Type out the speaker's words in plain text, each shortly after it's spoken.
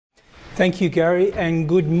Thank you, Gary, and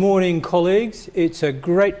good morning, colleagues. It's a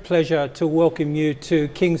great pleasure to welcome you to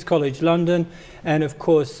King's College London and, of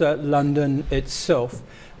course, London itself.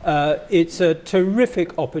 It's a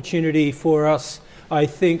terrific opportunity for us, I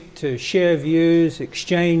think, to share views,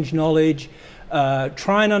 exchange knowledge,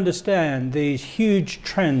 try and understand these huge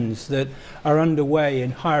trends that are underway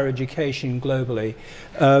in higher education globally.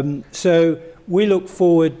 So we look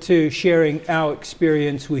forward to sharing our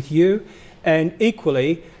experience with you, and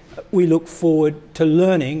equally, we look forward to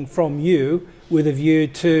learning from you with a view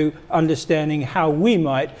to understanding how we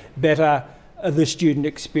might better the student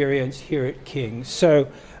experience here at King's. So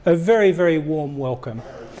a very, very warm welcome.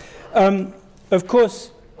 Of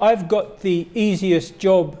course, I've got the easiest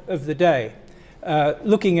job of the day.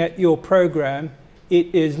 Looking at your program,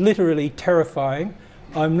 it is literally terrifying.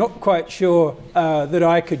 I'm not quite sure that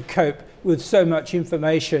I could cope with so much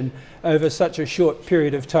information over such a short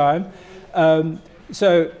period of time.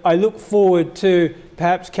 So I look forward to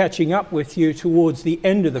perhaps catching up with you towards the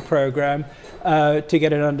end of the program to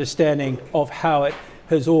get an understanding of how it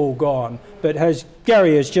has all gone. But as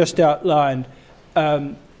Gary has just outlined,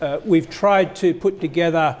 we've tried to put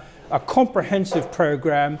together a comprehensive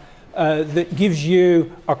program that gives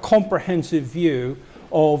you a comprehensive view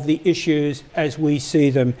of the issues as we see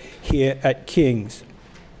them here at King's.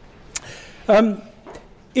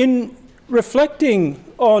 In reflecting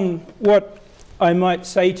on what I might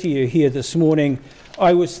say to you here this morning,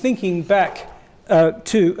 I was thinking back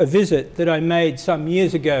to a visit that I made some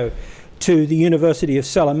years ago to the University of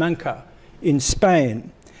Salamanca in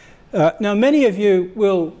Spain. Now, many of you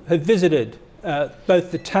will have visited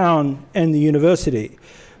both the town and the university,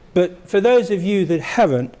 but for those of you that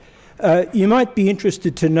haven't, you might be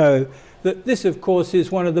interested to know that this, of course,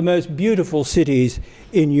 is one of the most beautiful cities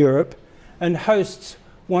in Europe and hosts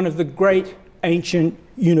one of the great ancient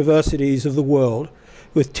universities of the world,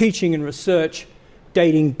 with teaching and research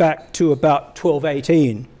dating back to about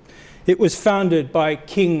 1218. It was founded by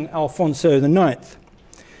King Alfonso IX.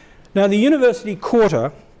 Now, the university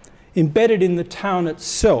quarter, embedded in the town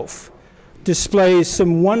itself, displays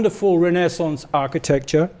some wonderful Renaissance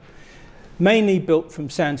architecture, mainly built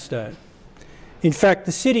from sandstone. In fact,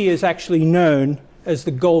 the city is actually known as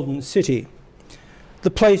the Golden City.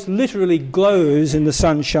 The place literally glows in the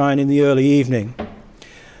sunshine in the early evening.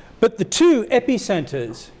 But the two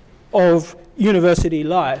epicenters of university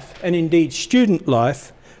life, and indeed student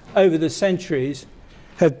life, over the centuries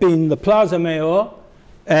have been the Plaza Mayor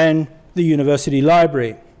and the University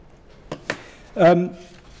Library. Now,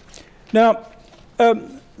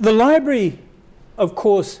 the library, of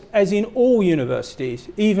course, as in all universities,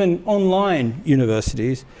 even online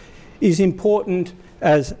universities, is important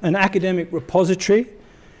as an academic repository,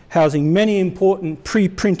 housing many important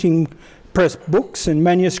pre-printing press books and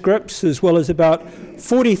manuscripts, as well as about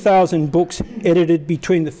 40,000 books edited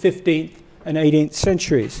between the 15th and 18th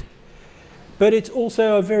centuries. But it's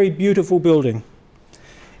also a very beautiful building.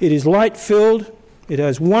 It is light-filled, it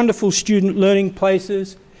has wonderful student learning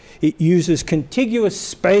places, it uses contiguous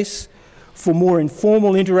space for more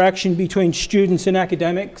informal interaction between students and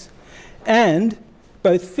academics, and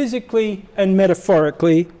both physically and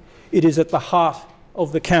metaphorically, it is at the heart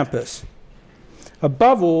of the campus.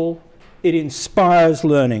 Above all, it inspires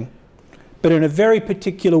learning, but in a very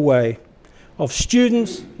particular way, of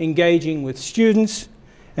students engaging with students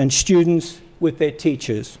and students with their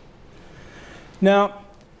teachers. Now,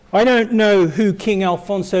 I don't know who King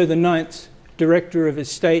Alfonso IX's Director of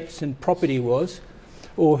Estates and Property was,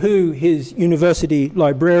 or who his university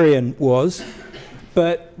librarian was,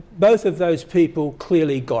 but both of those people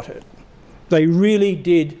clearly got it. They really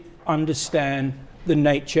did understand the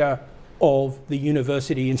nature of the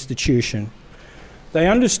university institution. They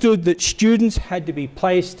understood that students had to be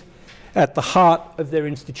placed at the heart of their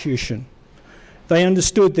institution. They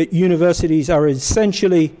understood that universities are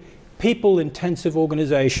essentially people-intensive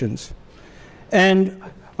organizations. And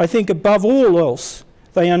I think above all else,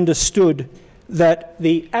 they understood that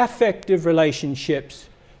the affective relationships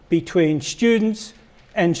between students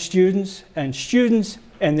and students and students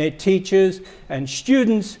and their teachers and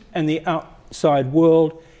students and the outside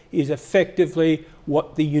world is effectively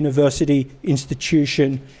what the university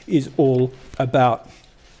institution is all about.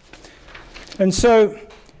 And so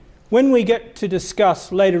when we get to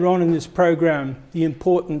discuss later on in this program the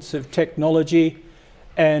importance of technology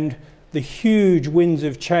and the huge winds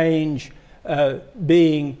of change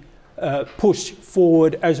being pushed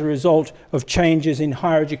forward as a result of changes in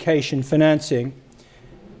higher education financing,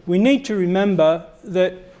 we need to remember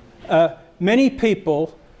that many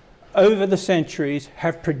people over the centuries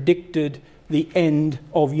have predicted the end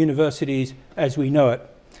of universities as we know it.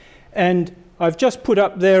 And I've just put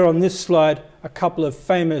up there on this slide a couple of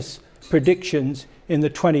famous predictions in the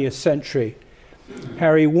 20th century.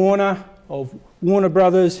 Harry Warner of Warner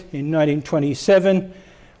Brothers in 1927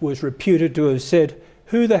 was reputed to have said,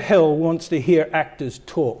 "Who the hell wants to hear actors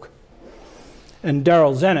talk?" And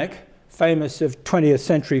Darryl Zanuck, famous of 20th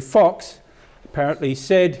Century Fox, apparently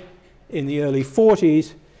said in the early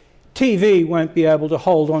 40s, "TV won't be able to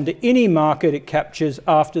hold on to any market it captures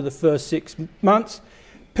after the first 6 months.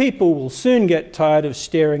 People will soon get tired of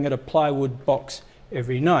staring at a plywood box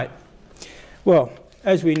every night." Well,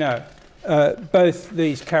 as we know, both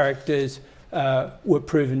these characters were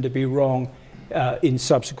proven to be wrong in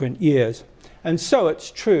subsequent years. And so it's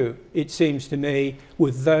true, it seems to me,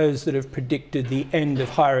 with those that have predicted the end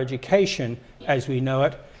of higher education as we know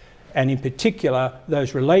it, and in particular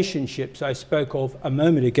those relationships I spoke of a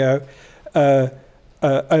moment ago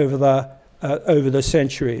over the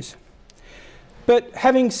centuries. But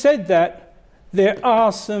having said that, there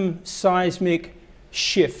are some seismic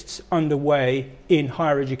shifts underway in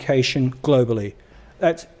higher education globally.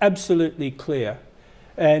 That's absolutely clear.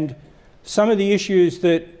 And some of the issues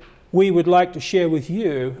that we would like to share with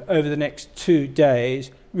you over the next 2 days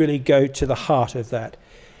really go to the heart of that.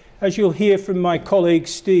 As you'll hear from my colleague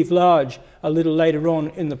Steve Large a little later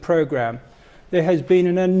on in the program, there has been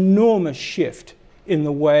an enormous shift in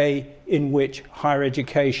the way in which higher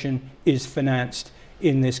education is financed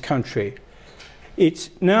in this country. It's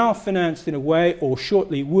now financed in a way, or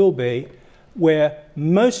shortly will be, where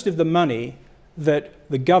most of the money that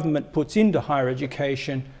the government puts into higher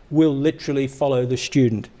education will literally follow the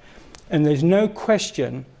student. And there's no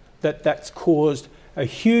question that that's caused a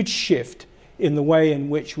huge shift in the way in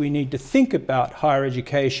which we need to think about higher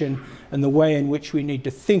education and the way in which we need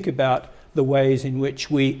to think about the ways in which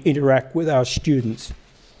we interact with our students.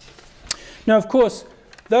 Now, of course,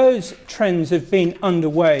 those trends have been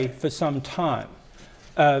underway for some time.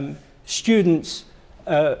 Students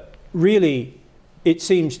really, it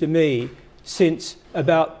seems to me, since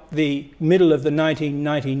about the middle of the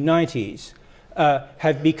 1990s,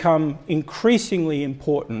 have become increasingly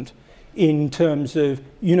important in terms of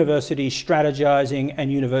university strategizing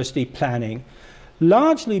and university planning,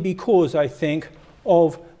 largely because, I think,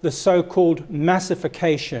 of the so-called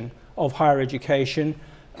massification of higher education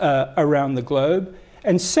around the globe,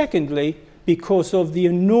 and secondly, because of the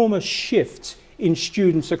enormous shifts in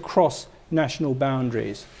students across national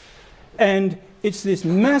boundaries. And it's this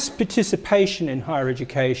mass participation in higher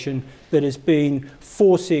education that has been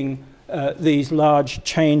forcing these large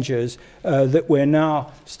changes that we're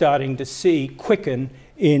now starting to see quicken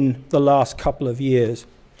in the last couple of years.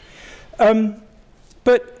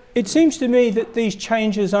 But it seems to me that these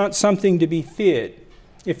changes aren't something to be feared.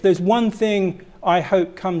 If there's one thing I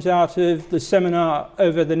hope comes out of the seminar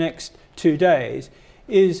over the next 2 days,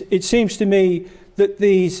 is it seems to me that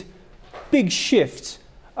these big shifts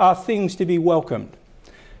are things to be welcomed.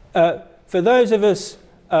 For those of us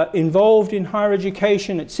involved in higher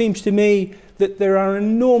education, it seems to me that there are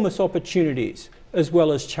enormous opportunities as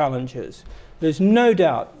well as challenges. There's no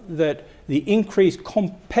doubt that the increased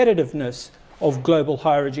competitiveness of global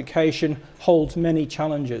higher education holds many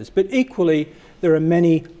challenges, but equally there are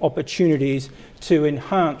many opportunities to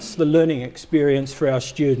enhance the learning experience for our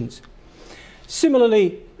students.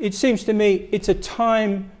 Similarly, it seems to me it's a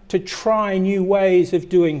time to try new ways of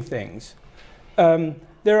doing things.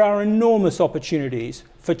 There are enormous opportunities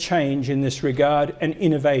for change in this regard and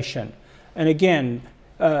innovation. And again,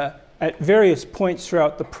 at various points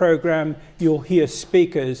throughout the program, you'll hear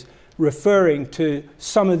speakers referring to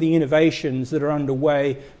some of the innovations that are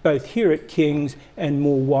underway both here at King's and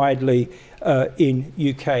more widely in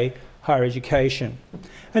UK higher education.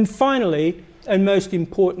 And finally, and most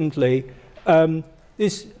importantly,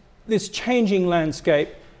 this changing landscape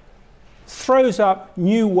throws up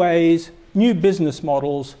new ways, new business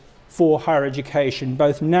models for higher education,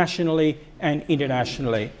 both nationally and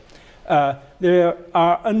internationally. There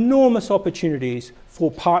are enormous opportunities for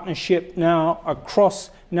partnership now across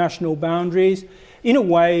national boundaries in a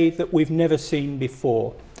way that we've never seen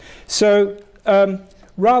before. So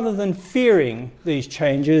rather than fearing these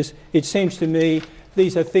changes, it seems to me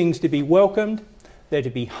these are things to be welcomed, they're to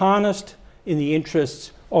be harnessed in the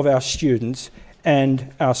interests of our students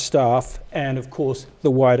and our staff and, of course,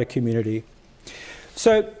 the wider community.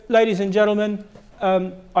 So, ladies and gentlemen,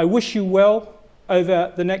 I wish you well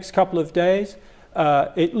over the next couple of days.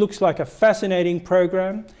 It looks like a fascinating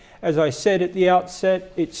program. As I said at the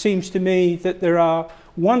outset, it seems to me that there are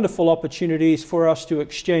wonderful opportunities for us to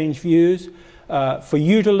exchange views, for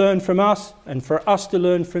you to learn from us and for us to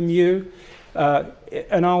learn from you.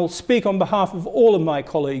 And I'll speak on behalf of all of my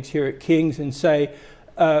colleagues here at King's and say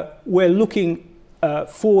we're looking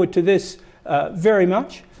forward to this very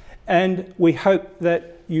much, and we hope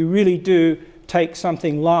that you really do take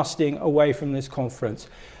something lasting away from this conference.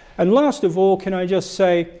 And last of all, can I just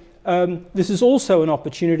say, this is also an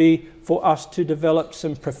opportunity for us to develop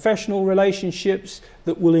some professional relationships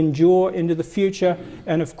that will endure into the future,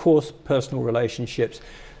 and of course, personal relationships.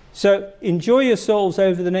 So enjoy yourselves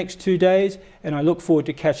over the next 2 days, and I look forward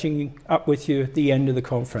to catching up with you at the end of the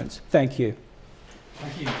conference. Thank you.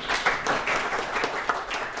 Thank you.